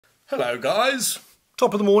Hello guys,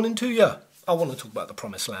 top of the morning to you. I want to talk about the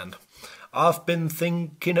Promised Land. I've been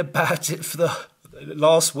thinking about it for the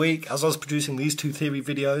last week as I was producing these two theory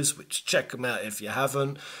videos, which check them out if you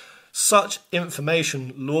haven't. Such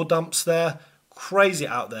information lore dumps there, crazy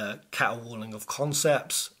out there caterwauling of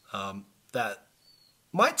concepts that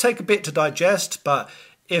might take a bit to digest, but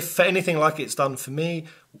if for anything like it's done for me,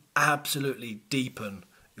 absolutely deepen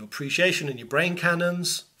your appreciation and your brain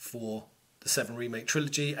cannons for the 7 Remake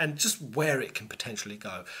trilogy and just where it can potentially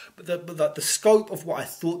go. But the scope of what I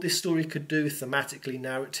thought this story could do thematically,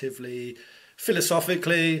 narratively,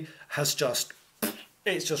 philosophically has just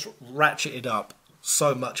ratcheted up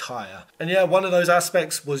so much higher. And yeah, one of those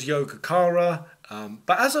aspects was Yoga.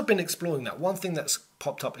 But as I've been exploring that, one thing that's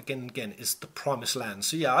popped up again and again is the Promised Land.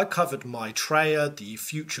 So yeah, I covered Maitreya, the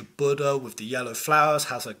future Buddha with the yellow flowers,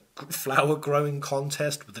 has a flower growing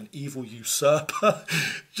contest with an evil usurper,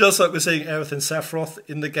 just like we're seeing Rebirth and Sephiroth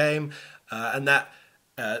in the game. And that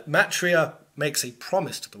Maitreya makes a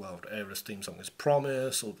promise to the world. Rebirth's theme song is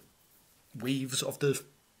Promise, or weaves of the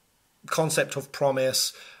concept of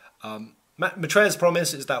promise. Maitreya's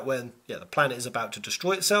promise is that when the planet is about to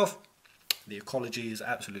destroy itself, the ecology is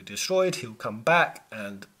absolutely destroyed, he'll come back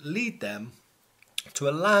and lead them to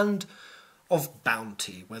a land of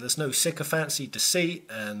bounty, where there's no sycophancy, deceit,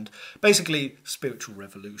 and basically spiritual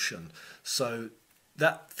revolution. So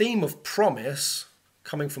that theme of promise,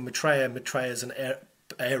 coming from Maitreya's an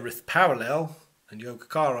Aerith parallel, and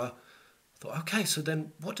Yogacara, I thought, okay, so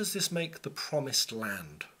then what does this make the Promised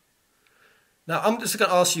Land? Now, I'm just going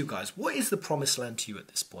to ask you guys, what is the Promised Land to you at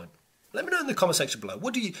this point? Let me know in the comment section below.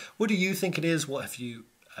 What do you think it is? What have you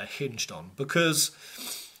hinged on? Because,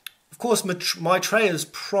 of course, Maitreya's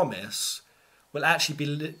promise will actually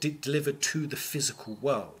be delivered to the physical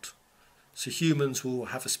world. So humans will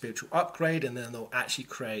have a spiritual upgrade, and then they'll actually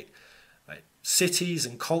create cities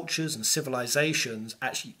and cultures and civilizations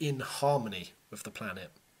actually in harmony with the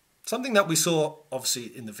planet. Something that we saw,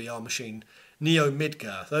 obviously, in the VR machine, Neo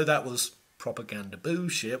Midgar. Though that was propaganda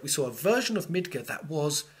bullshit, we saw a version of Midgar that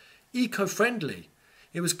was eco-friendly.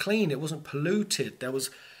 It was clean, it wasn't polluted, there was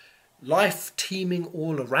life teeming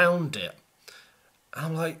all around it. And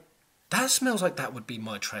I'm like, that smells like that would be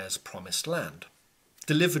Maitreya's Promised Land,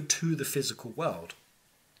 delivered to the physical world.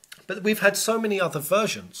 But we've had so many other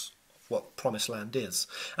versions of what Promised Land is.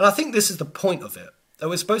 And I think this is the point of it, that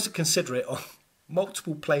we're supposed to consider it on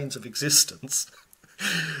multiple planes of existence.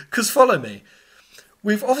 Because follow me,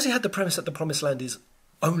 we've obviously had the premise that the Promised Land is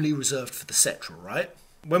only reserved for the Cetra, right?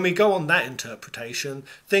 When we go on that interpretation,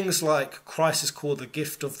 things like Crisis Core, the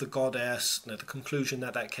gift of the goddess, the conclusion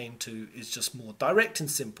that came to is just more direct and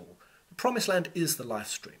simple. The Promised Land is the life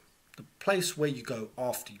stream, the place where you go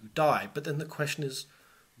after you die. But then the question is,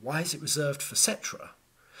 why is it reserved for Cetra?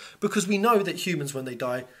 Because we know that humans, when they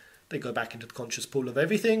die, they go back into the conscious pool of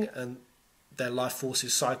everything and their life force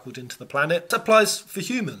is cycled into the planet. That applies for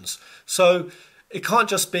humans. So it can't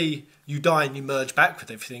just be you die and you merge back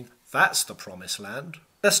with everything. That's the Promised Land.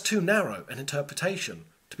 That's too narrow an interpretation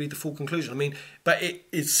to be the full conclusion. I mean, but it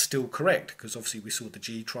is still correct, because obviously we saw the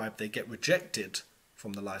G tribe, they get rejected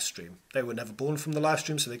from the live stream. They were never born from the live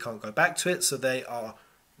stream, so they can't go back to it, so they are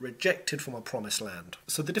rejected from a Promised Land.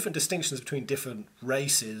 So the different distinctions between different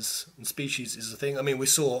races and species is a thing. I mean, we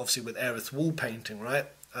saw obviously with Aerith's wall painting, right?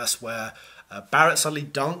 That's where Barrett suddenly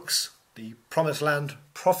dunks the Promised Land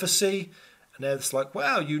prophecy, and Aerith's like,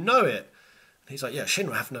 wow, you know it. And he's like, yeah,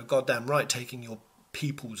 Shinra have no goddamn right taking your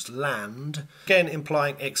people's land, again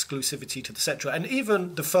implying exclusivity to the Cetra. And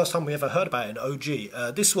even the first time we ever heard about it in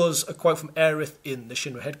OG, this was a quote from Aerith in the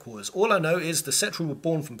Shinra headquarters. All I know is the Cetra were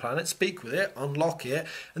born from planet, speak with it, unlock it,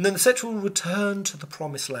 and then the Cetra will return to the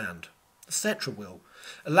Promised Land. The Cetra will.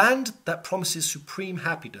 A land that promises supreme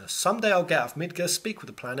happiness. Someday I'll get out of Midgar, speak with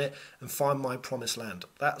the planet, and find my Promised Land.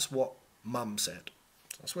 That's what Mum said.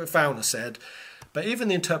 That's what Fauna said. But even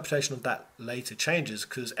the interpretation of that later changes,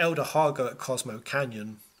 because Elder Hargo at Cosmo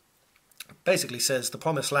Canyon basically says the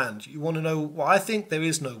Promised Land, you want to know what I think? There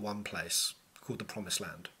is no one place called the Promised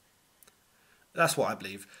Land. That's what I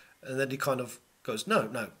believe. And then he kind of goes, no,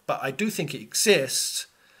 but I do think it exists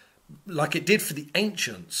like it did for the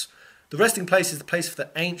ancients. The resting place is the place for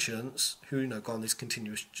the ancients who go on this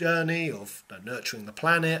continuous journey of nurturing the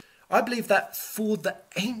planet. I believe that for the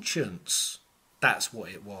ancients, that's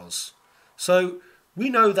what it was. So we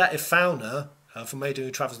know that if Fauna, from Maiden Who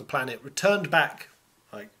Travels the Planet, returned back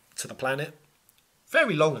to the planet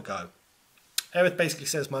very long ago, Aerith basically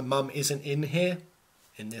says, my mum isn't in here.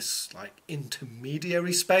 in this like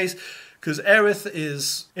intermediary space, because Aerith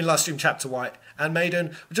is in Livestream Chapter White and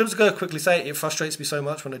Maiden, which I'm just going to quickly say, it frustrates me so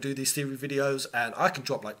much when I do these theory videos and I can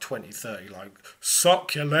drop like 20, 30 like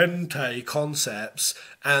succulente concepts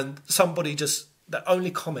and somebody just, the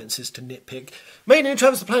only comments is to nitpick. Maiden who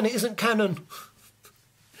travels the planet isn't canon.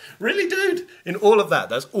 Really, dude? In all of that,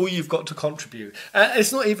 that's all you've got to contribute.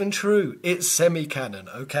 It's not even true. It's semi-canon,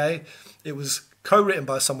 okay? It was co-written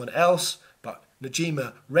by someone else, but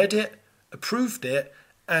Najima read it, approved it,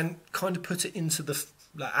 and kind of put it into the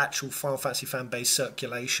actual Final Fantasy fan-base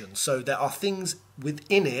circulation. So there are things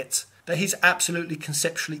within it that he's absolutely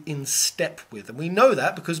conceptually in step with. And we know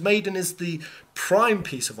that because Maiden is the prime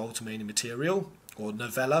piece of Ultimania material, or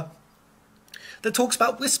novella, that talks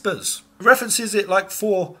about whispers. References it like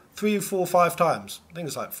 3, 4, 5 times. I think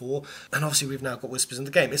it's like 4. And obviously we've now got whispers in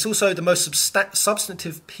the game. It's also the most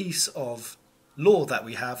substantive piece of lore that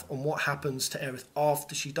we have on what happens to Aerith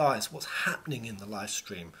after she dies. What's happening in the live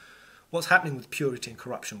stream. What's happening with purity and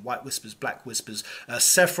corruption. White whispers, black whispers.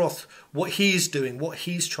 Sephiroth, what he's doing, what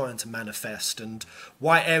he's trying to manifest. And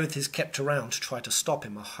why Aerith is kept around to try to stop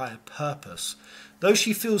him, a higher purpose. Though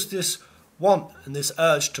she feels this want and this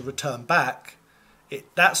urge to return back,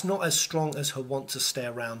 that's not as strong as her want to stay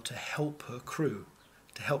around to help her crew,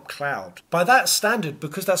 to help Cloud. By that standard,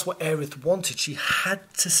 because that's what Aerith wanted, she had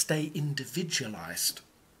to stay individualised.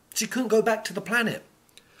 She couldn't go back to the planet.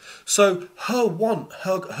 So her want,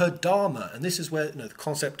 her dharma, and this is where the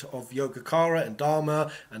concept of Yogacara and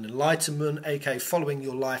dharma and enlightenment, aka following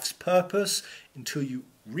your life's purpose until you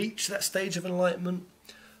reach that stage of enlightenment,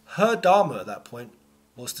 her dharma at that point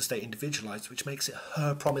was to stay individualised, which makes it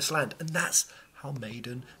her promised land. And that's how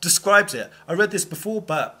Maiden describes it. I read this before,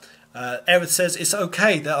 but Aerith says it's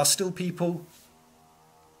okay. There are still people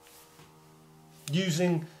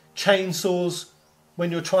using chainsaws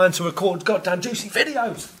when you're trying to record goddamn juicy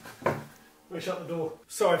videos. Let me shut the door.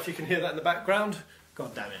 Sorry if you can hear that in the background.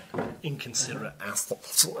 God damn it. Inconsiderate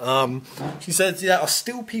assholes. She says there are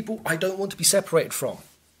still people I don't want to be separated from.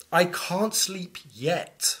 I can't sleep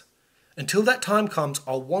yet. Until that time comes,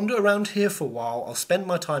 I'll wander around here for a while. I'll spend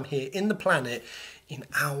my time here in the planet, in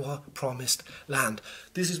our promised land.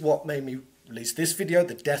 This is what made me release this video,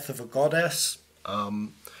 The Death of a Goddess. The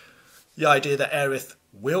idea that Aerith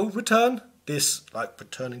will return, this, like,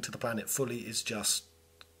 returning to the planet fully is just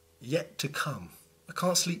yet to come. I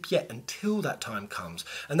can't sleep yet until that time comes.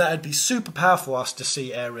 And that would be super powerful for us to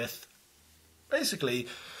see Aerith basically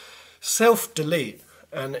self-delete.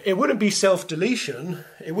 And it wouldn't be self-deletion,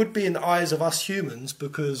 it would be in the eyes of us humans,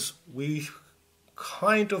 because we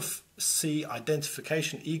kind of see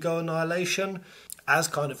identification, ego annihilation as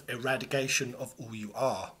kind of eradication of all you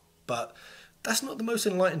are. But that's not the most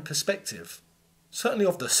enlightened perspective. Certainly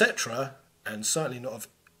of the Cetra, and certainly not of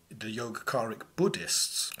the Yogacara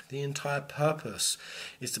Buddhists. The entire purpose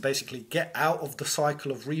is to basically get out of the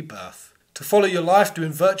cycle of rebirth. To follow your life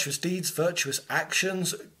doing virtuous deeds, virtuous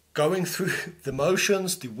actions, going through the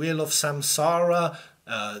motions, the wheel of samsara,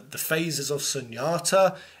 the phases of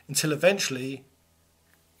sunyata, until eventually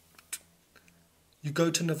you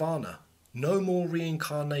go to nirvana. No more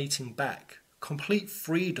reincarnating back. Complete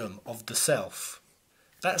freedom of the self.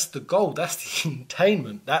 That's the goal, that's the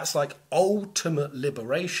attainment, that's like ultimate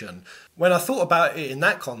liberation. When I thought about it in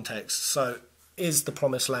that context, so is the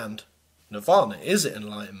promised land nirvana? Is it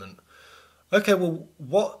enlightenment? Okay, well,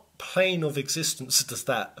 what plane of existence does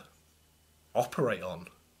that operate on?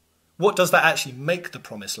 What does that actually make the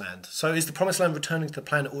promised land? So is the promised land returning to the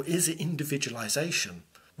planet, or is it individualization?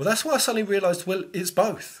 Well, that's why I suddenly realized, well, it's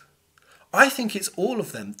both. I think it's all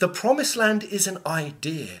of them. The promised land is an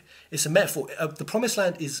idea. It's a metaphor. The promised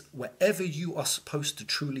land is wherever you are supposed to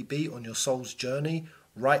truly be on your soul's journey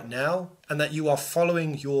right now, and that you are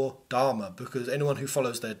following your dharma, because anyone who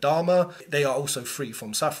follows their dharma, they are also free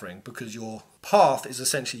from suffering, because your path is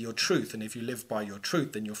essentially your truth, and if you live by your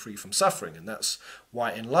truth, then you're free from suffering. And that's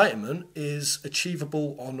why enlightenment is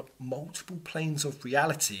achievable on multiple planes of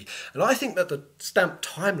reality. And I think that the stamped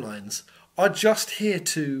timelines are just here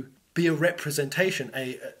to be a representation,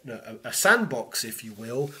 a sandbox, if you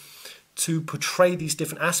will, to portray these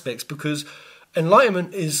different aspects, because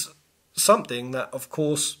enlightenment is something that, of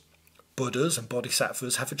course, Buddhas and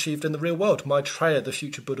Bodhisattvas have achieved in the real world. Maitreya, the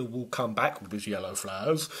future Buddha, will come back with his yellow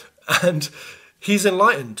flowers, and he's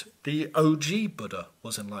enlightened. The OG Buddha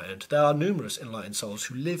was enlightened. There are numerous enlightened souls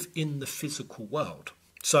who live in the physical world.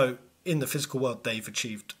 So, in the physical world, they've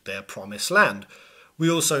achieved their promised land. We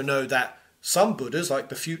also know that some Buddhas, like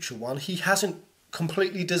the future one, he hasn't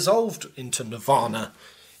completely dissolved into nirvana.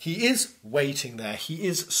 He is waiting there. He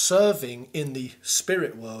is serving in the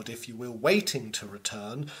spirit world, if you will, waiting to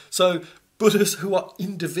return. So Buddhas who are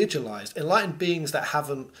individualized, enlightened beings that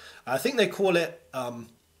haven't, I think they call it, I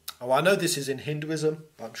know this is in Hinduism,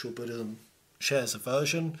 but I'm sure Buddhism shares a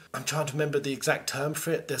version. I'm trying to remember the exact term for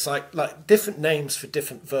it. There's like different names for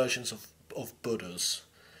different versions of Buddhas.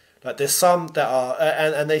 Like there's some that are,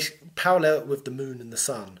 and they parallel with the moon and the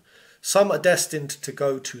sun. Some are destined to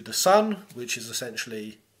go to the sun, which is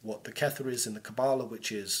essentially what the Kether is in the Kabbalah,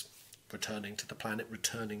 which is returning to the planet,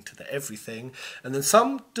 returning to the everything. And then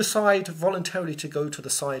some decide voluntarily to go to the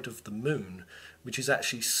side of the moon, which is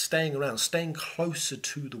actually staying around, staying closer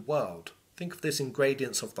to the world. Think of this in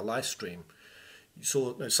gradients of the life stream. You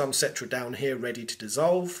saw some Cetra down here ready to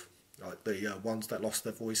dissolve, like the ones that lost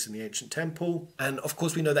their voice in the ancient temple. And of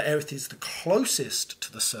course we know that Aerith is the closest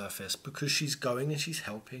to the surface because she's going and she's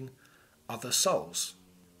helping other souls.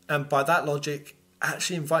 And by that logic,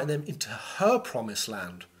 actually inviting them into her promised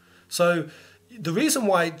land. So the reason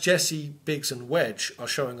why Jessie, Biggs and Wedge are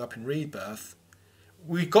showing up in Rebirth,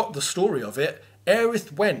 we got the story of it.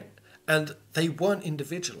 Aerith went and they weren't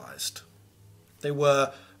individualized. They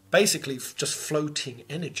were basically just floating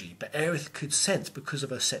energy, but Aerith could sense, because of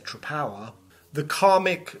her Cetra power, the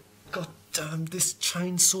karmic... God damn, this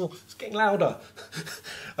chainsaw, it's getting louder.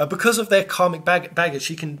 Because of their karmic baggage,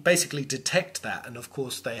 she can basically detect that. And of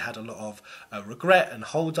course they had a lot of regret and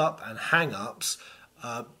hold up and hang ups,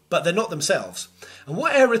 but they're not themselves. And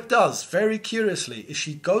what Aerith does, very curiously, is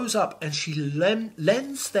she goes up and she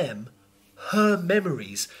lends them her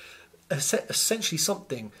memories, essentially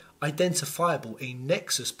something identifiable, a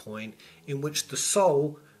nexus point in which the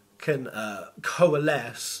soul can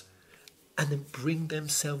coalesce and then bring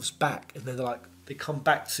themselves back. And then they come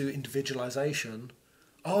back to individualization.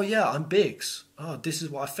 Oh yeah, I'm Biggs. Oh, this is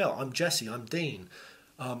what I felt. I'm Jessie. I'm Dean.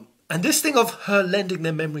 And this thing of her lending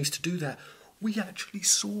their memories to do that, we actually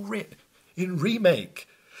saw it in Remake.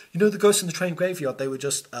 You know, the Ghosts in the Train Graveyard, they were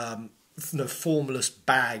just formless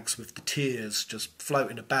bags with the tears just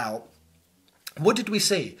floating about. What did we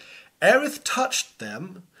see? Aerith touched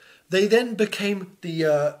them. They then became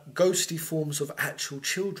the ghosty forms of actual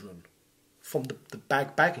children from the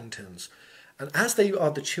Baggingtons. And as they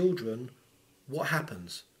are the children, what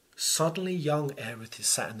happens? Suddenly young Aerith is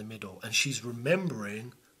sat in the middle and she's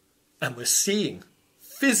remembering, and we're seeing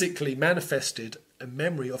physically manifested a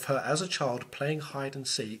memory of her as a child playing hide and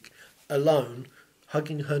seek, alone,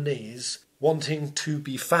 hugging her knees, wanting to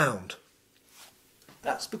be found.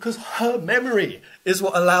 That's because her memory is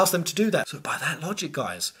what allows them to do that. So by that logic,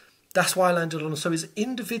 guys, that's why I landed on. So is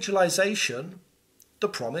individualization the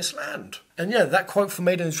promised land? And yeah, that quote from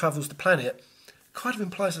Maiden Who Travels the Planet kind of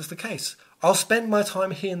implies that's the case. I'll spend my time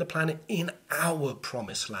here in the planet in our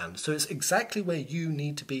promised land. So it's exactly where you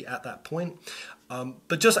need to be at that point.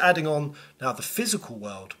 But just adding on now the physical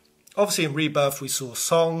world. Obviously in Rebirth we saw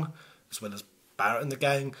Song, as well as Barrett and the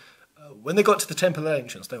gang. When they got to the Temple of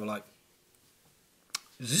Ancients, they were like,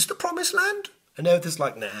 is this the promised land? And Aerith's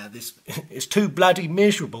like, nah, this it's too bloody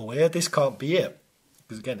miserable here. This can't be it.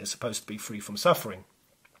 Because again, it's supposed to be free from suffering.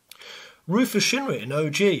 Rufus Shinra in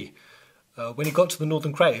OG, when he got to the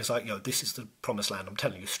Northern Crater, he's like, yo, this is the promised land. I'm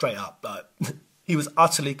telling you straight up. He was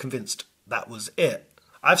utterly convinced that was it.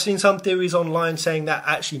 I've seen some theories online saying that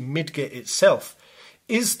actually Midgate itself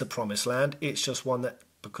is the promised land. It's just one that,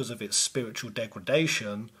 because of its spiritual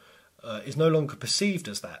degradation, is no longer perceived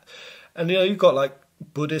as that. And you know, you've got like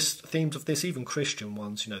Buddhist themes of this, even Christian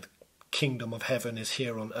ones. You know, the kingdom of heaven is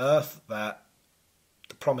here on earth. That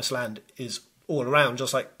the promised land is all around,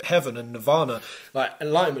 just like heaven and nirvana. Like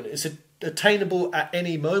enlightenment is attainable at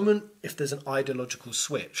any moment if there's an ideological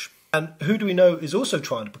switch. And who do we know is also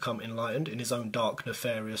trying to become enlightened in his own dark,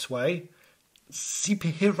 nefarious way?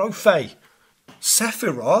 Sephiroth.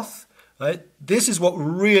 Sephiroth. Right? This is what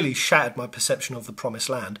really shattered my perception of the promised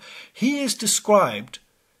land. He is described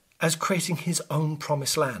as creating his own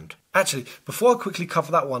promised land. Actually, before I quickly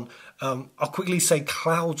cover that one, I'll quickly say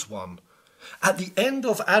Cloud's one. At the end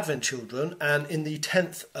of Advent Children, and in the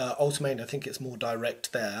 10th Ultimania, I think it's more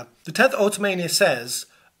direct there, the 10th Ultimania says,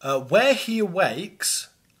 where he awakes,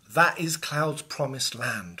 that is Cloud's promised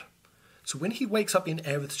land. So when he wakes up in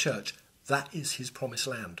Aerith's church, that is his promised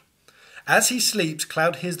land. As he sleeps,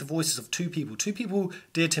 Cloud hears the voices of two people. Two people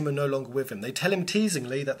dear to him are no longer with him. They tell him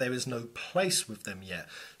teasingly that there is no place with them yet.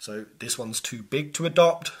 So this one's too big to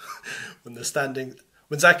adopt. When Zack and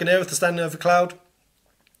Aerith are standing over Cloud.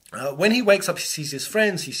 When he wakes up, he sees his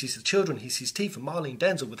friends, he sees the children, he sees Tifa, Marlene,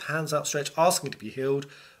 Denzel with hands outstretched, asking to be healed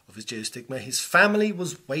of his geostigma. His family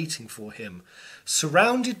was waiting for him.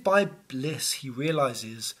 Surrounded by bliss, he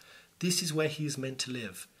realizes this is where he is meant to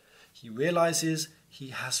live. He realizes he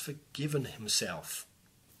has forgiven himself.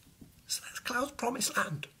 So that's Cloud's promised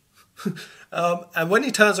land. And when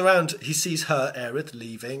he turns around, he sees her, Aerith,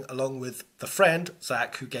 leaving, along with the friend,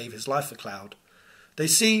 Zack, who gave his life for Cloud. They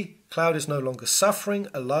see Cloud is no longer suffering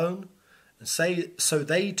alone, and so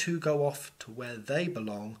they too go off to where they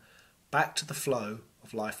belong, back to the flow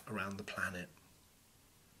of life around the planet.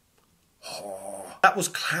 Oh, that was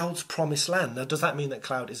Cloud's promised land. Now, does that mean that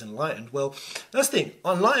Cloud is enlightened? Well, that's the thing.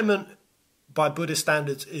 Enlightenment, by Buddhist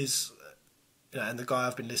standards, is... and the guy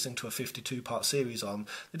I've been listening to a 52-part series on,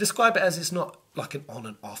 they describe it as it's not like an on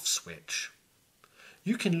and off switch.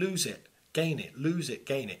 You can lose it, gain it, lose it,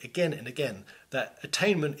 gain it, again and again. That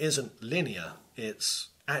attainment isn't linear. It's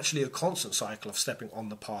actually a constant cycle of stepping on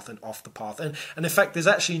the path and off the path. And in fact, there's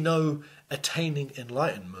actually no attaining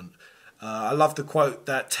enlightenment. I love the quote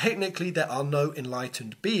that technically there are no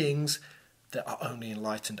enlightened beings, there are only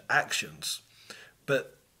enlightened actions.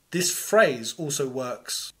 But this phrase also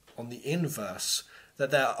works on the inverse,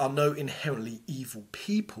 that there are no inherently evil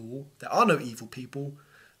people. There are no evil people,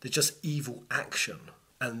 they're just evil action.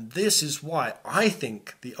 And this is why I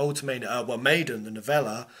think the Ultimate, Maiden, the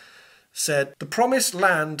novella, said the promised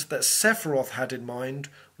land that Sephiroth had in mind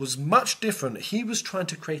was much different. He was trying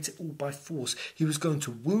to create it all by force. He was going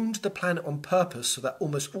to wound the planet on purpose so that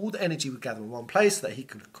almost all the energy would gather in one place, so that he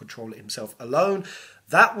could control it himself alone.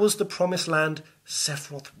 That was the promised land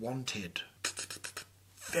Sephiroth wanted.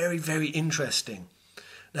 Very, very interesting.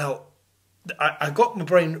 Now, I got my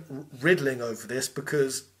brain riddling over this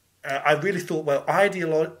because I really thought, well,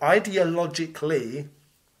 ideologically,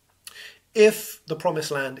 if the promised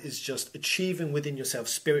land is just achieving within yourself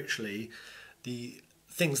spiritually the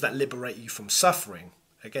things that liberate you from suffering,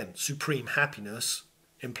 again, supreme happiness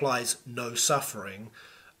implies no suffering,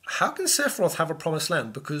 how can Sephiroth have a promised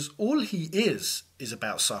land? Because all he is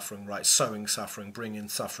about suffering, right? Sowing suffering, bringing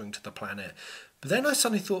suffering to the planet. But then I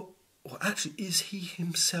suddenly thought, well, actually, is he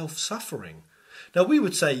himself suffering? Now, we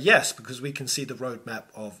would say yes, because we can see the roadmap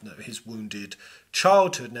of his wounded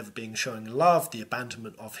childhood, never being shown love, the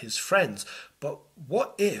abandonment of his friends. But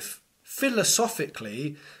what if,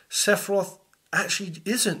 philosophically, Sephiroth actually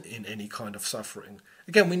isn't in any kind of suffering?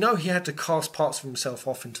 Again, we know he had to cast parts of himself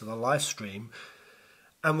off into the live stream,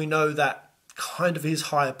 and we know that kind of his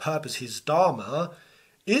higher purpose, his dharma,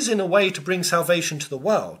 is in a way to bring salvation to the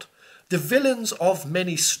world. The villains of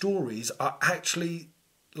many stories are actually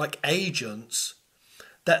like agents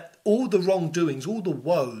that all the wrongdoings, all the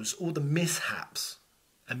woes, all the mishaps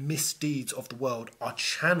and misdeeds of the world are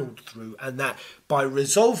channeled through, and that by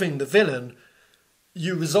resolving the villain,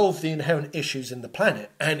 you resolve the inherent issues in the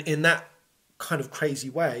planet. And in that kind of crazy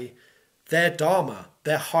way, their dharma,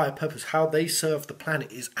 their higher purpose, how they serve the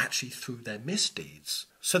planet is actually through their misdeeds.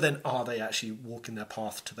 So then are they actually walking their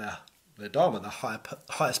path to their dharma, the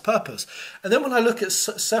highest purpose? And then when I look at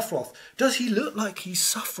Sephiroth, does he look like he's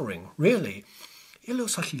suffering? Really? It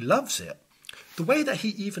looks like he loves it. The way that he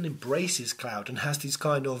even embraces Cloud and has these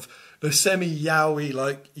kind of semi-yaoi,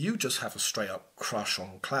 like, you just have a straight up crush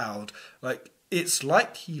on Cloud. Like, it's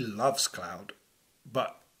like he loves Cloud,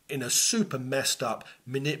 but in a super messed up,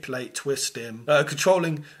 manipulate, twist him,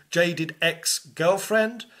 controlling jaded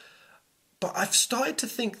ex-girlfriend. But I've started to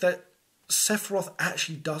think that Sephiroth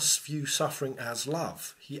actually does view suffering as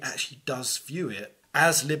love. He actually does view it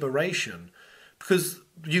as liberation. Because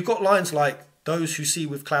you've got lines like, those who see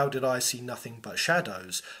with clouded eyes see nothing but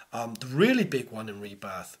shadows. The really big one in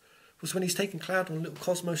Rebirth was when he's taking Cloud on a little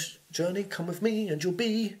cosmos journey. Come with me and you'll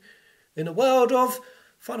be in a world of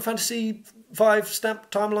Final Fantasy V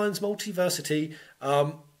stamp timelines multiversity.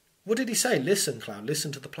 What did he say? Listen, Cloud,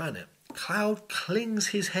 listen to the planet. Cloud clings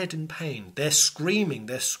his head in pain. They're screaming,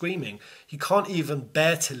 they're screaming. He can't even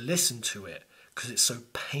bear to listen to it because it's so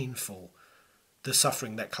painful, the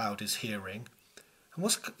suffering that Cloud is hearing. And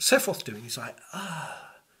what's Sephiroth doing? He's like,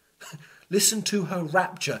 listen to her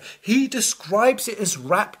rapture. He describes it as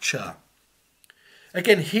rapture.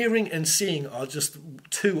 Again, hearing and seeing are just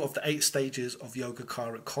 2 of the 8 stages of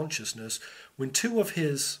Yogacara consciousness. When 2 of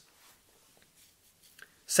his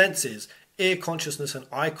senses, ear consciousness and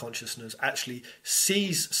eye consciousness, actually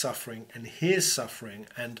sees suffering and hears suffering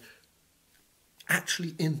and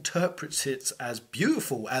actually interprets it as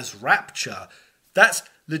beautiful, as rapture. That's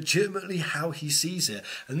legitimately how he sees it.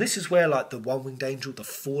 And this is where, like, the one-winged angel, the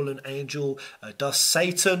fallen angel, does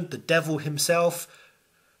Satan, the devil himself,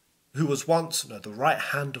 who was once the right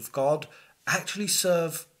hand of God, actually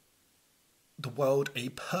serve the world a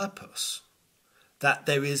purpose. That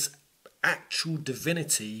there is actual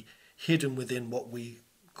divinity hidden within what we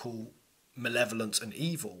call malevolence and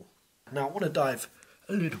evil. Now, I want to dive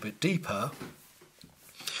a little bit deeper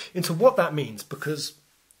into what that means, because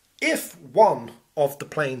if one of the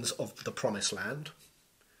planes of the Promised Land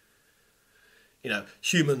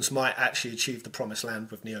humans might actually achieve the Promised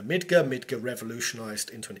Land with Neo Midgar. Midgar revolutionized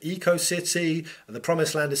into an eco-city. And the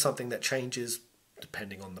Promised Land is something that changes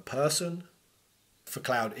depending on the person. For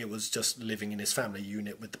Cloud, it was just living in his family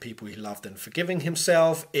unit with the people he loved and forgiving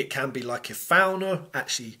himself. It can be like if Fauna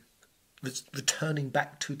actually was returning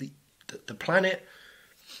back to the planet.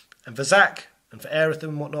 And for Zack and for Aerith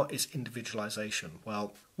and whatnot, it's individualization.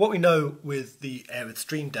 Well, what we know with the Aerith's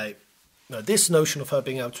dream date, this notion of her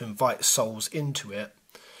being able to invite souls into it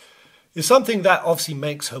is something that obviously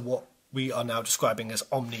makes her what we are now describing as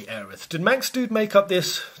Omni Aerith. Did Max Dude make up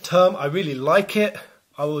this term? I really like it.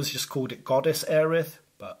 I always just called it Goddess Aerith,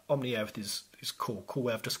 but Omni Aerith is cool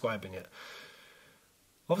way of describing it.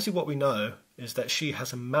 Obviously what we know is that she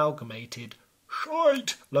has amalgamated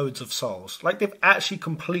loads of souls. Like they've actually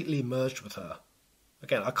completely merged with her.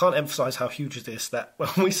 Again, I can't emphasize how huge it is that when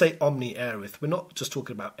we say Omni Aerith, we're not just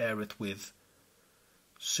talking about Aerith with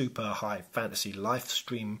super high fantasy life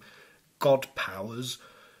stream god powers.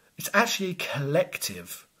 It's actually a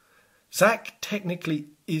collective. Zack technically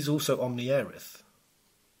is also Omni Aerith.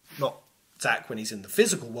 Not Zack when he's in the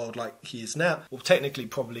physical world like he is now, or technically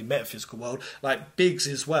probably metaphysical world, like Biggs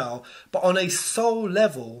as well. But on a soul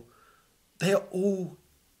level, they are all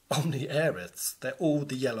Omni Aeriths. They're all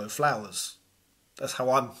the yellow flowers. That's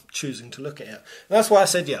how I'm choosing to look at it. And that's why I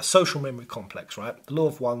said, social memory complex, right? The law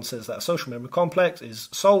of one says that a social memory complex is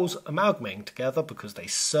souls amalgamating together because they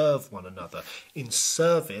serve one another. In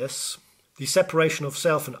service, the separation of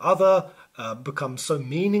self and other becomes so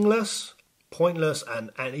meaningless, pointless,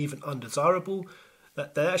 and even undesirable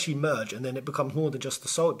that they actually merge, and then it becomes more than just the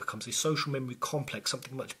soul. It becomes a social memory complex,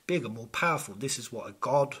 something much bigger, more powerful. This is what a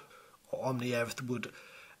god or Omni Aerith would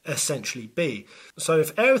essentially be. So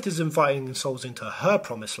if Aerith is inviting souls into her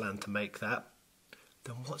Promised Land to make that,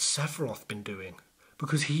 then what's Sephiroth been doing?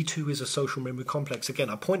 Because he too is a social memory complex. Again,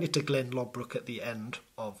 I pointed to Glenn Lodbrok at the end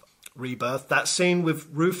of Rebirth. That scene with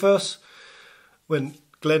Rufus, when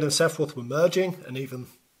Glenn and Sephiroth were merging, and even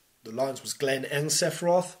the lines was Glenn and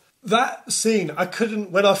Sephiroth. That scene,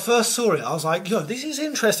 when I first saw it, I was like, this is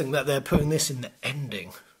interesting that they're putting this in the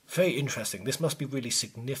ending. Very interesting. This must be really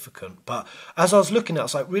significant. But as I was looking at it, I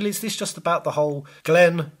was like, really, is this just about the whole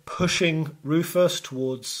Glenn pushing Rufus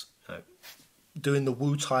towards doing the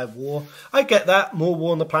Wu-Tai war? I get that. More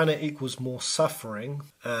war on the planet equals more suffering.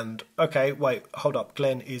 And, okay, wait, hold up.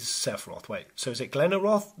 Glenn is Sephiroth. Wait, so is it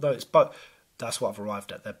Glennaroth? No, it's both. That's what I've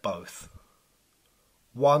arrived at. They're both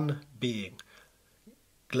one being.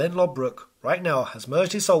 Glenn Lodbrok right now has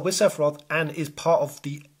merged his soul with Sephiroth and is part of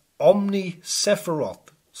the Omni Sephiroth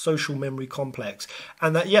social memory complex.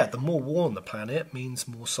 And that, the more war on the planet means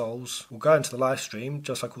more souls will go into the live stream,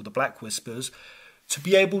 just like all the Black Whispers, to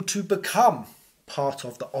be able to become part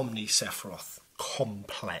of the Omni Sephiroth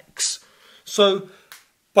complex. So,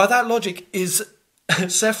 by that logic, is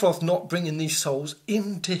Sephiroth not bringing these souls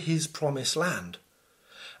into his Promised Land?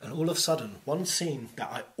 And all of a sudden, one scene that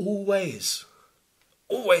I always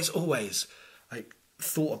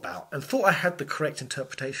thought about and thought I had the correct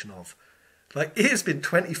interpretation of. Like, it has been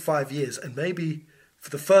 25 years, and maybe for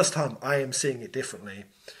the first time I am seeing it differently.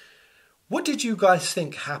 What did you guys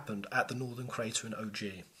think happened at the Northern Crater in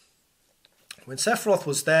OG? When Sephiroth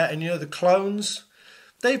was there, and the clones,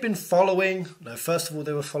 they've been following. First of all,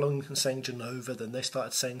 they were following and saying Jenova, then they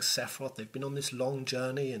started saying Sephiroth. They've been on this long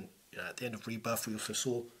journey, and at the end of Rebirth, we also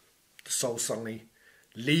saw the soul suddenly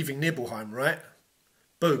leaving Nibelheim, right?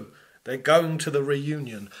 Boom. They're going to the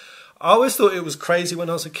reunion. I always thought it was crazy when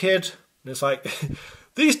I was a kid. And it's like,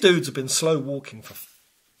 these dudes have been slow walking for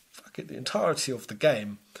fucking the entirety of the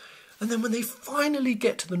game. And then when they finally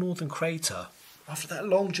get to the Northern Crater, after that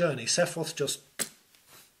long journey, Sephiroth just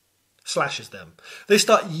slashes them. They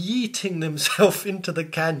start yeeting themselves into the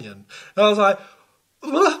canyon. And I was like,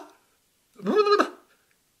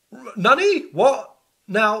 Nani? What?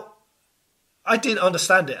 Now, I didn't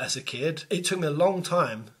understand it as a kid. It took me a long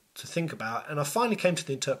time to think about, and I finally came to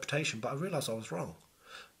the interpretation, but I realised I was wrong.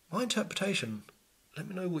 My interpretation, let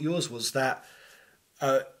me know what yours was, that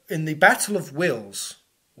in the Battle of Wills,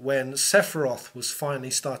 when Sephiroth was finally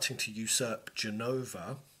starting to usurp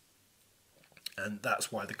Jenova, and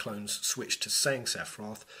that's why the clones switched to saying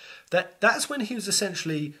Sephiroth, that's when he was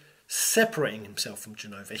essentially separating himself from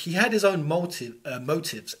Jenova. He had his own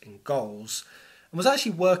motives and goals, and was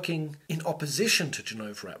actually working in opposition to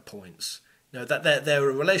Jenova at points. That they're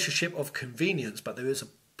a relationship of convenience, but there is a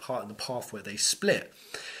part in the path where they split.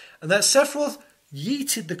 And that Sephiroth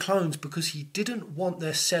yeeted the clones because he didn't want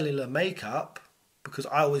their cellular makeup, because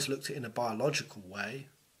I always looked at it in a biological way,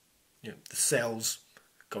 the cells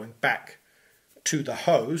going back to the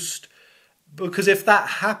host, because if that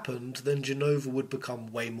happened, then Jenova would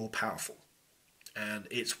become way more powerful. and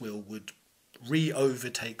its will would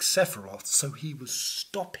re-overtake Sephiroth, so he was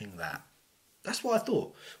stopping that. That's what I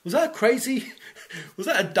thought. Was that crazy? Was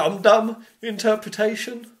that a dumb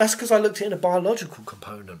interpretation? That's because I looked at it in a biological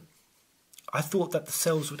component. I thought that the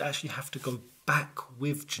cells would actually have to go back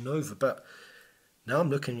with Jenova, but now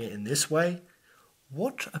I'm looking at it in this way.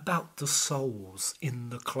 What about the souls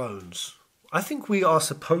in the clones? I think we are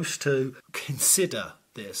supposed to consider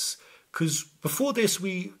this, because before this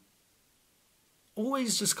we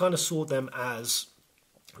always just kind of saw them as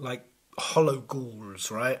like hollow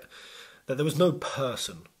ghouls, right? That there was no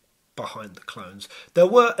person behind the clones. There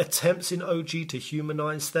were attempts in OG to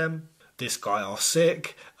humanise them. This guy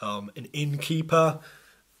Arsic, an innkeeper,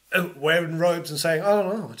 wearing robes and saying, I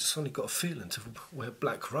don't know, I just suddenly got a feeling to wear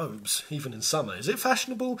black robes, even in summer. Is it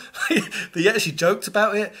fashionable? They actually joked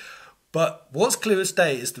about it. But what's clear as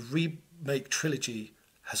day is the remake trilogy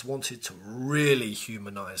has wanted to really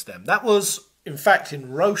humanise them. That was, in fact,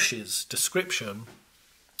 in Roche's description.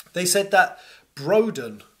 They said that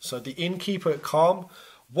Broden, so the innkeeper at Calm,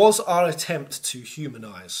 was our attempt to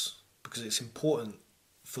humanise, because it's important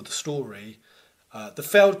for the story, the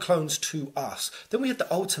failed clones to us. Then we had the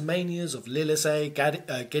Ultimanias of Lilise,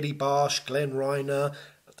 Geddy Barsh, Glenn Reiner.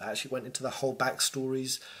 That actually went into the whole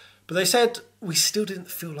backstories. But they said we still didn't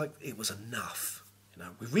feel like it was enough. You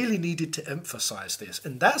know, we really needed to emphasise this.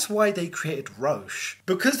 And that's why they created Roche.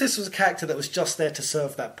 Because this was a character that was just there to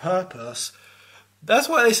serve that purpose, that's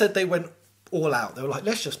why they said they went all out. They were like,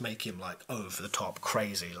 let's just make him like over the top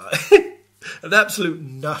crazy, like an absolute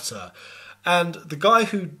nutter. And the guy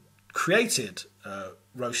who created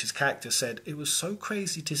Roche's character said it was so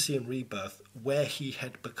crazy to see in Rebirth where he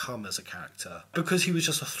had become as a character, because he was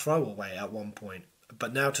just a throwaway at one point.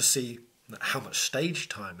 But now to see how much stage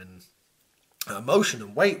time and emotion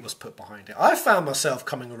and weight was put behind it, I found myself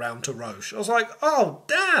coming around to Roche. I was like, oh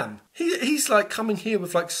damn, he's like coming here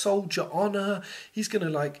with like soldier honor. He's gonna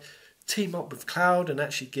like team up with Cloud and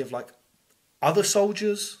actually give like other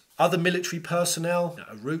soldiers, other military personnel,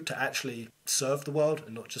 a route to actually serve the world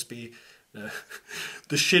and not just be the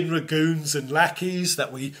Shinra goons and lackeys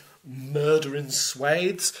that we murder in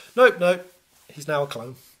swathes. Nope, he's now a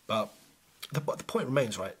clone. But the point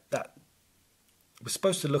remains, right, that we're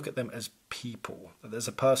supposed to look at them as people, that there's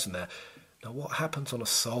a person there. Now what happens on a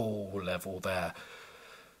soul level there?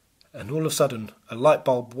 And all of a sudden a light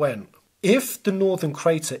bulb went. If the Northern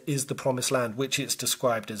Crater is the Promised Land, which it's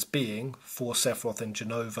described as being for Sephiroth and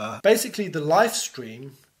Jenova, basically the life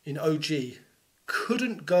stream in OG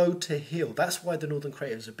couldn't go to heal. That's why the Northern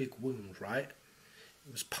Crater is a big wound, right?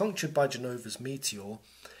 It was punctured by Jenova's meteor,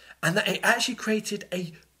 and that it actually created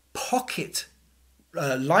a pocket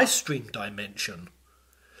life stream dimension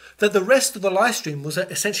that the rest of the life stream was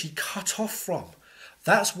essentially cut off from.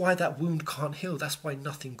 That's why that wound can't heal. That's why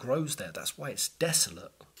nothing grows there. That's why it's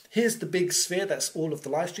desolate. Here's the big sphere, that's all of the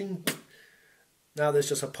life stream. Now there's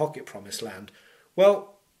just a pocket Promised Land.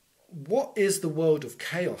 Well, what is the world of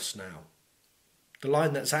chaos now? The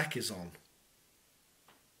line that Zack is on.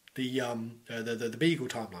 The Beagle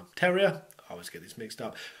timeline. Terrier? I always get these mixed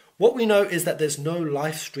up. What we know is that there's no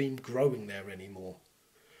life stream growing there anymore.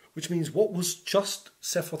 Which means what was just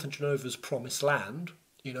Sephiroth and Jenova's Promised Land,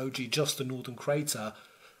 in OG just the Northern Crater,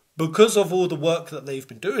 because of all the work that they've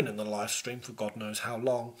been doing in the live stream for God knows how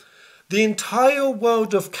long, the entire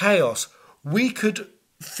world of chaos, we could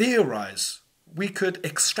theorise, we could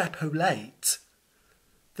extrapolate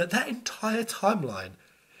that entire timeline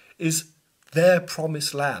is their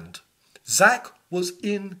Promised Land. Zack was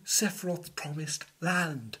in Sephiroth's Promised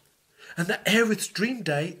Land. And that Aerith's Dream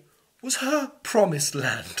Date was her Promised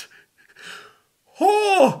Land.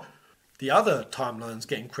 Oh! The other timelines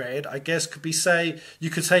getting created, I guess, you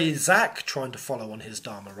could say Zack trying to follow on his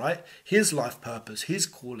Dharma, right? His life purpose, his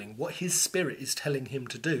calling, what his spirit is telling him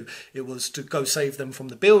to do. It was to go save them from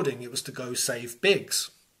the building. It was to go save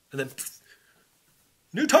Biggs. And then,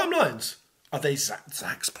 new timelines. Are they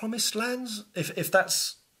Zack's Promised Lands? If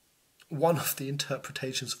that's one of the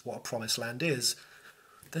interpretations of what a Promised Land is,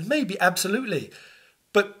 then maybe, absolutely.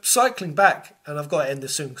 But cycling back, and I've got to end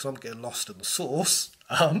this soon because I'm getting lost in the source,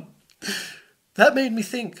 that made me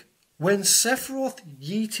think, when Sephiroth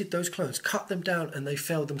yeeted those clones, cut them down and they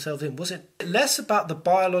fell themselves in, was it less about the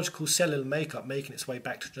biological cellular makeup making its way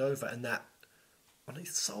back to Jenova and that on a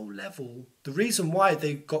soul level, the reason why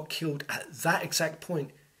they got killed at that exact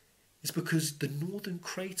point is because the Northern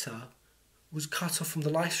Crater was cut off from the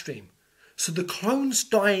life stream. So the clones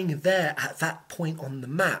dying there at that point on the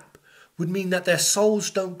map would mean that their souls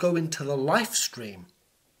don't go into the life stream.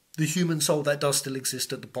 The human soul that does still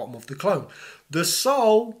exist at the bottom of the clone. The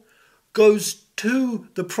soul goes to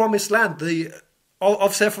the Promised Land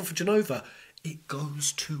of Sephiroth and Jenova. it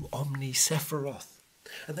goes to Omni Sephiroth.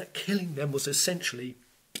 And that killing them was essentially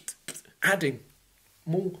adding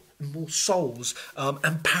more and more souls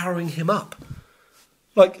and powering him up.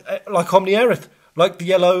 Like Omni Aerith, like the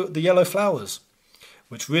yellow flowers.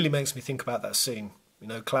 Which really makes me think about that scene. You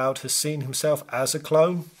know, Cloud has seen himself as a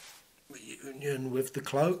clone. Reunion with the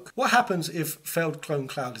cloak. What happens if failed clone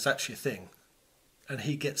Cloud is actually a thing? And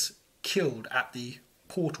he gets killed at the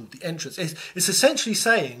portal, the entrance. It's essentially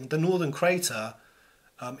saying the Northern Crater,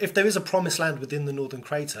 if there is a promised land within the Northern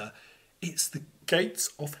Crater, it's the gates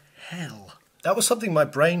of hell. That was something my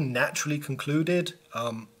brain naturally concluded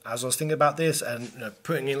as I was thinking about this, and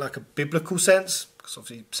putting in like a biblical sense, because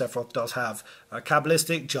obviously Sephiroth does have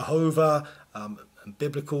Kabbalistic, Jehovah, and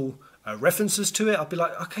biblical references to it. I'd be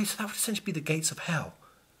like, okay, so that would essentially be the gates of hell.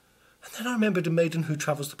 And then I remembered a maiden who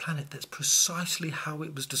travels the planet. That's precisely how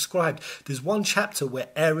it was described. There's one chapter where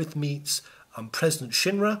Aerith meets President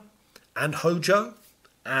Shinra and Hojo.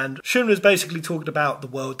 And Shinra is basically talking about the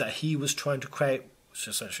world that he was trying to create, which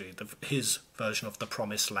is essentially his version of the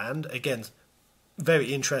Promised Land. Again,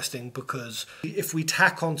 very interesting, because if we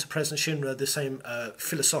tack on to President Shinra the same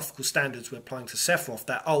philosophical standards we're applying to Sephiroth,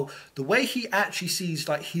 that, the way he actually sees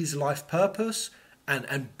like his life purpose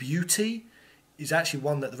and beauty is actually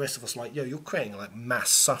one that the rest of us like, you're creating like mass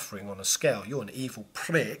suffering on a scale. You're an evil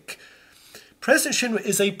prick. President Shinra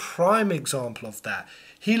is a prime example of that.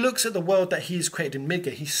 He looks at the world that he's created in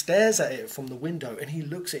Midgar. He stares at it from the window and he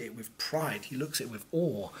looks at it with pride. He looks at it with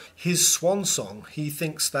awe. His swan song, he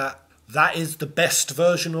thinks that is the best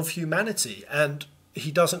version of humanity. And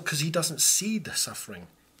he doesn't, because he doesn't see the suffering.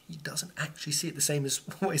 He doesn't actually see it the same as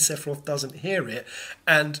way Sephiroth doesn't hear it.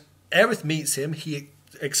 And Aerith meets him. He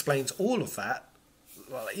explains all of that.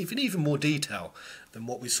 Well, even more detail than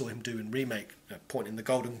what we saw him do in Remake, pointing the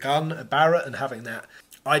golden gun at Barrett and having that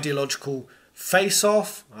ideological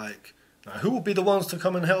face-off, like who will be the ones to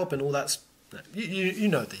come and help, and all that. You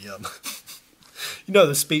know the you know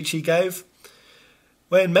the speech he gave.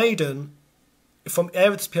 Where in Maiden, from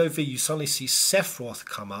Aerith's POV, you suddenly see Sephiroth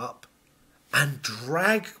come up and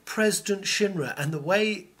drag President Shinra, and the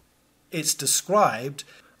way it's described.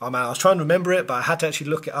 I was trying to remember it, but I had to actually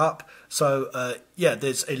look it up. So,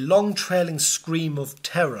 there's a long trailing scream of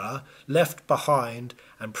terror left behind,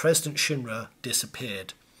 and President Shinra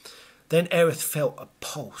disappeared. Then Aerith felt a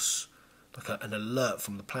pulse, like an alert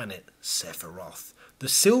from the planet Sephiroth. The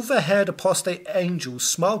silver-haired apostate angel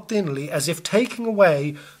smiled thinly, as if taking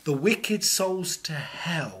away the wicked souls to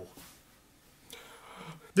hell.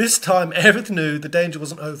 This time, Aerith knew the danger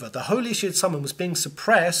wasn't over. The holy she had summoned was being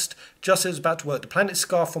suppressed just as it was about to work. The planet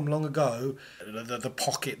Scar from long ago, the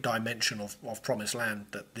pocket dimension of Promised Land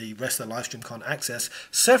that the rest of the livestream can't access,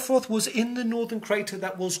 Sephiroth was in the Northern Crater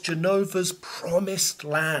that was Jenova's Promised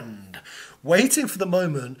Land, waiting for the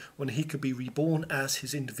moment when he could be reborn as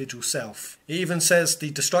his individual self. It even says the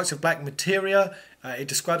destructive black materia, it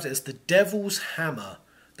describes it as the devil's hammer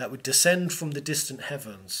that would descend from the distant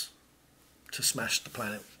heavens to smash the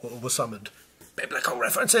planet, or was summoned. Biblical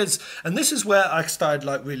references! And this is where I started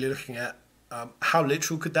like really looking at how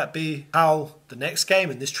literal could that be? How the next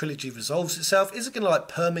game in this trilogy resolves itself? Is it going to like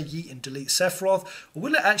perma-yeet and delete Sephiroth? Or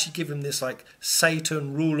will it actually give him this like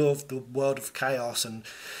Satan, ruler of the world of chaos, and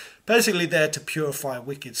basically there to purify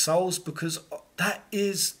wicked souls? Because that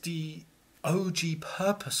is the OG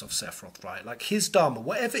purpose of Sephiroth, right? Like his Dharma,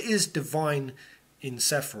 whatever is divine in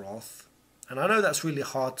Sephiroth, and I know that's really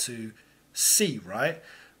hard to see, right?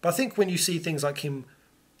 But I think when you see things like him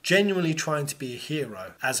genuinely trying to be a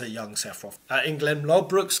hero as a young Sephiroth, in Glenn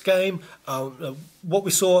Lodbrok's game, what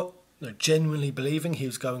we saw, genuinely believing he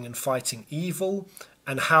was going and fighting evil,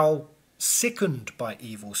 and how sickened by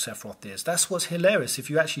evil Sephiroth is. That's what's hilarious. If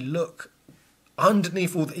you actually look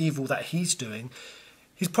underneath all the evil that he's doing,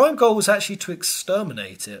 his prime goal was actually to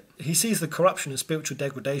exterminate it. He sees the corruption and spiritual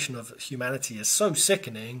degradation of humanity as so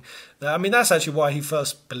sickening that, I mean, that's actually why he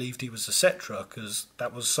first believed he was a Cetra, because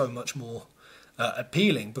that was so much more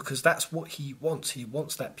appealing, because that's what he wants. He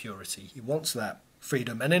wants that purity. He wants that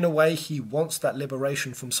freedom. And in a way, he wants that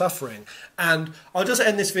liberation from suffering. And I'll just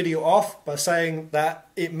end this video off by saying that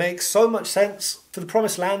it makes so much sense for the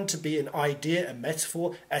Promised Land to be an idea, a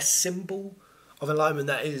metaphor, a symbol of enlightenment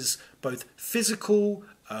that is both physical,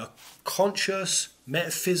 conscious,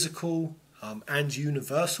 metaphysical, and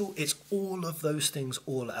universal. It's all of those things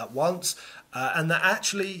all at once. And that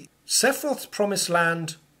actually Sephiroth's Promised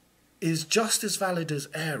Land is just as valid as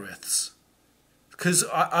Aerith's. Because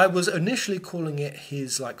I was initially calling it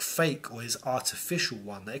his like fake or his artificial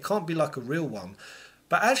one. That it can't be like a real one.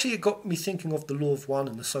 But actually it got me thinking of the Law of One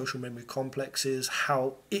and the social memory complexes,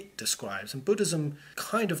 how it describes. And Buddhism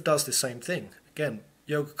kind of does the same thing. Again,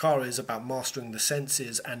 Yogacara is about mastering the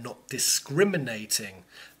senses and not discriminating.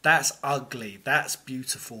 That's ugly, that's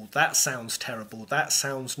beautiful, that sounds terrible, that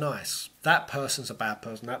sounds nice. That person's a bad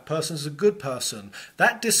person, that person's a good person.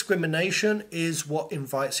 That discrimination is what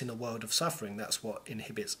invites in a world of suffering. That's what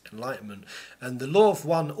inhibits enlightenment. And the Law of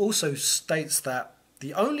One also states that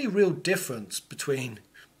the only real difference between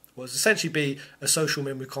what would essentially be a social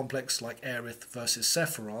memory complex like Aerith versus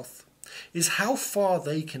Sephiroth is how far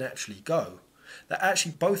they can actually go. That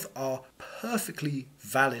actually both are perfectly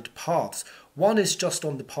valid paths. One is just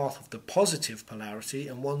on the path of the positive polarity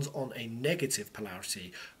and one's on a negative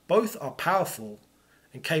polarity. Both are powerful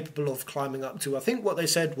and capable of climbing up to, I think what they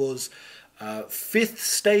said was 5th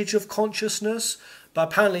stage of consciousness, but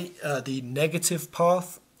apparently the negative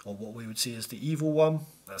path, or what we would see as the evil one,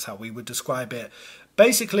 that's how we would describe it.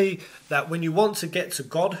 Basically, that when you want to get to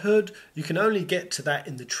godhood, you can only get to that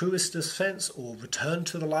in the truest sense, or return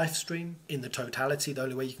to the life stream in the totality. The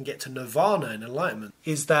only way you can get to nirvana and enlightenment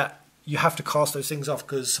is that you have to cast those things off,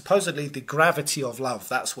 because supposedly the gravity of love,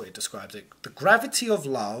 that's what it describes it. The gravity of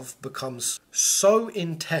love becomes so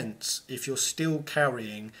intense if you're still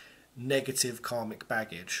carrying negative karmic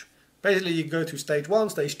baggage. Basically, you go through stage 1,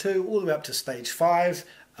 stage 2, all the way up to stage 5.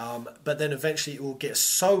 But then eventually it will get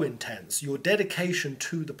so intense. Your dedication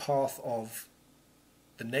to the path of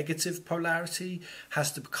the negative polarity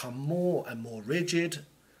has to become more and more rigid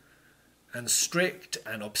and strict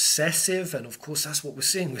and obsessive. And of course, that's what we're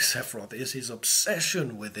seeing with Sephiroth, is his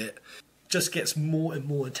obsession with it just gets more and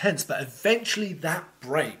more intense. But eventually that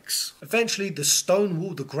breaks. Eventually the stone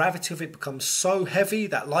wall, the gravity of it becomes so heavy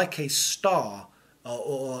that like a star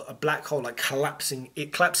or a black hole, like collapsing,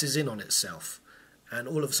 it collapses in on itself. And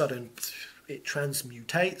all of a sudden, it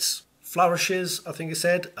transmutates, flourishes, I think it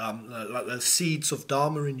said, like the seeds of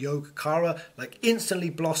Dharma in Yogacara, like instantly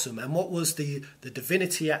blossom. And what was the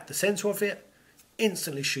divinity at the center of it?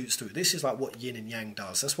 Instantly shoots through. This is like what yin and yang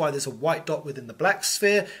does. That's why there's a white dot within the black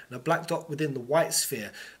sphere and a black dot within the white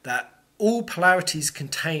sphere. That all polarities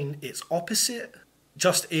contain its opposite,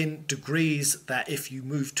 just in degrees that if you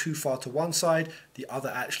move too far to one side, the other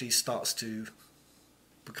actually starts to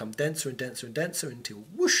become denser and denser and denser until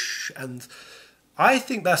whoosh. And I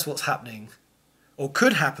think that's what's happening, or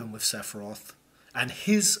could happen, with Sephiroth and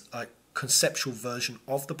his conceptual version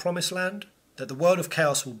of the Promised Land. That the world of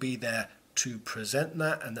chaos will be there to present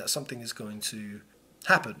that, and that something is going to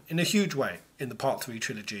happen in a huge way in the Part 3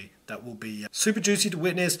 trilogy that will be super juicy to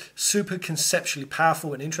witness, super conceptually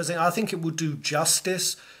powerful and interesting. I think it will do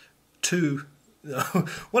justice to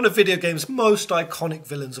one of video games' most iconic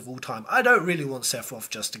villains of all time. I don't really want Sephiroth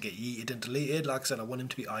just to get yeeted and deleted. Like I said, I want him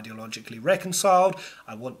to be ideologically reconciled.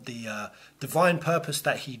 I want the divine purpose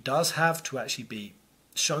that he does have to actually be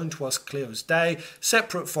shown to us clear as day,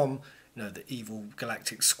 separate from, you know, the evil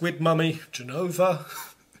galactic squid mummy, Genova.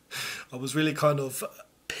 I was really kind of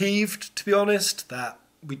peeved, to be honest, that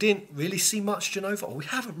we didn't really see much Genova, or we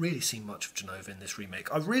haven't really seen much of Genova in this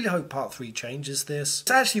remake. I really hope Part 3 changes this.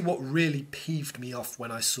 It's actually what really peeved me off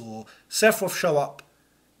when I saw Sephiroth show up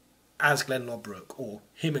as Glenn Lodbrok, or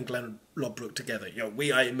him and Glenn Lodbrok together. You know,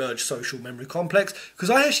 we are emerged social memory complex,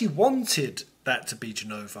 because I actually wanted that to be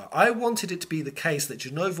Genova. I wanted it to be the case that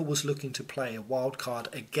Genova was looking to play a wild card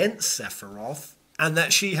against Sephiroth, and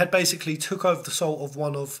that she had basically took over the soul of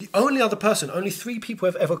one of the only other person, only 3 people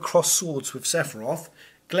have ever crossed swords with Sephiroth.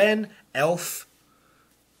 Glenn, Elf,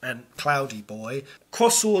 and Cloudy Boy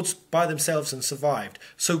crossed swords by themselves and survived.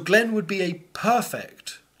 So Glenn would be a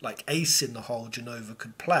perfect, like, ace in the hole Genova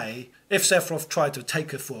could play if Sephiroth tried to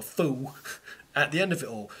take her for a fool at the end of it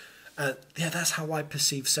all. Yeah, that's how I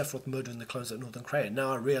perceive Sephiroth murdering the clones at Northern Crater.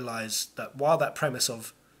 Now I realise that while that premise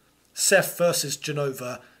of Seph versus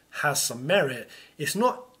Genova has some merit, it's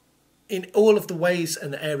not in all of the ways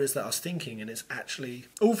and the areas that I was thinking, and it's actually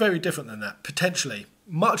all very different than that, potentially.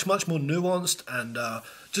 Much more nuanced and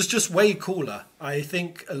just way cooler. I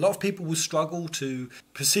think a lot of people will struggle to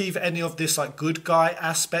perceive any of this like good guy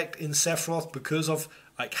aspect in Sephiroth because of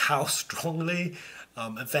like how strongly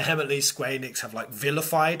and vehemently Square Enix have like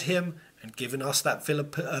vilified him and given us that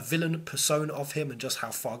villain persona of him, and just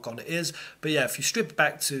how far gone it is. But yeah, if you strip it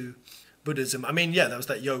back to Buddhism, I mean, yeah, there was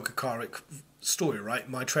that Yogacara story, right?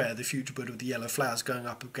 Maitreya, the future Buddha with the yellow flowers, going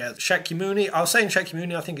up against Shakyamuni. I was saying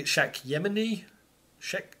Shakyamuni, I think it's Shakyamuni.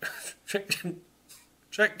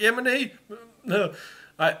 Shakyamuni? No.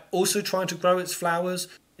 Also trying to grow its flowers.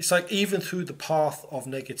 It's like even through the path of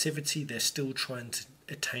negativity, they're still trying to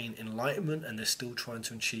attain enlightenment, and they're still trying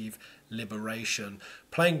to achieve liberation.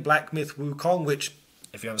 Playing Black Myth Wukong, which,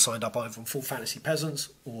 if you haven't signed up either on Full Fantasy Peasants,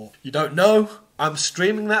 or you don't know, I'm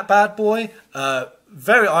streaming that bad boy.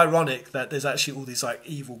 Very ironic that there's actually all these like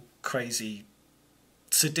evil, crazy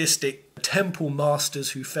sadistic temple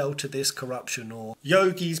masters who fell to this corruption, or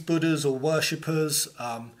yogis, Buddhas, or worshippers.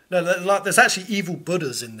 No, like, there's actually evil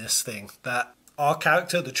Buddhas in this thing that our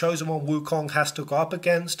character, the chosen one, Wukong, has to go up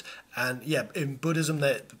against. And yeah, in Buddhism,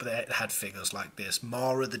 they had figures like this.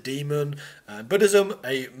 Mara the demon. In Buddhism,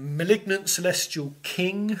 a malignant celestial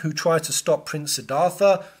king who tried to stop Prince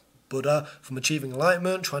Siddhartha, Buddha, from achieving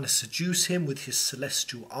enlightenment, trying to seduce him with his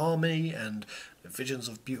celestial army and visions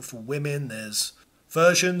of beautiful women. There's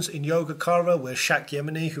versions in Yogacara where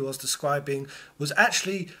Shakyamuni, who I was describing, was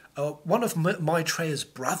actually one of Maitreya's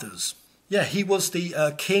brothers. Yeah, he was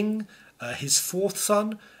the king, his fourth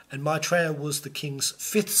son, and Maitreya was the king's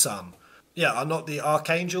fifth son. Yeah, are not the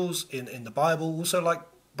archangels in the Bible also like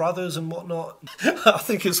brothers and whatnot? I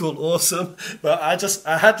think it's all awesome, but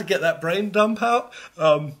I had to get that brain dump out.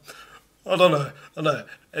 I don't know.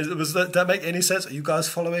 Does that make any sense? Are you guys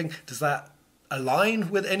following? Does that align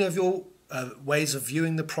with any of your ways of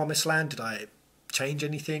viewing the Promised Land? Did I change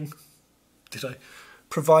anything? Did I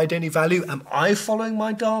provide any value? Am I following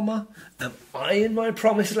my Dharma? Am I in my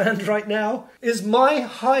Promised Land right now? Is my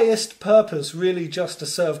highest purpose really just to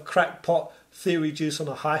serve crackpot theory juice on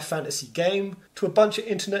a high fantasy game to a bunch of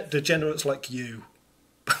internet degenerates like you?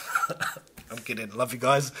 I'm kidding. Love you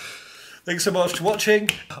guys. Thanks so much for watching.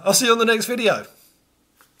 I'll see you on the next video.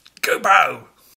 Go bow!